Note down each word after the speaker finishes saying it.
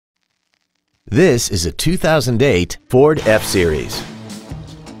This is a 2008 Ford F-Series.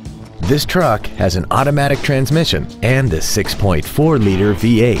 This truck has an automatic transmission and a 6.4-liter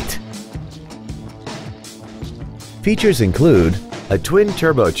V8. Features include a twin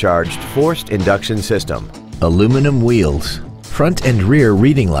turbocharged forced induction system, aluminum wheels, front and rear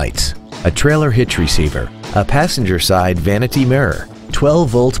reading lights, a trailer hitch receiver, a passenger side vanity mirror,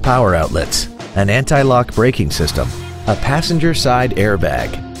 12-volt power outlets, an anti-lock braking system, a passenger side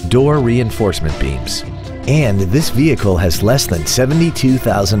airbag, door reinforcement beams, and this vehicle has less than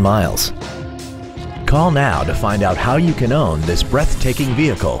 72,000 miles. Call now to find out how you can own this breathtaking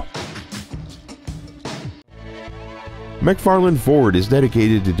vehicle. McFarland Ford is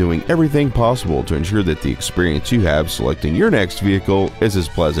dedicated to doing everything possible to ensure that the experience you have selecting your next vehicle is as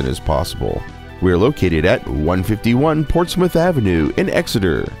pleasant as possible. We are located at 151 Portsmouth Avenue in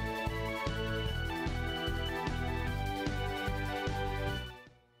Exeter.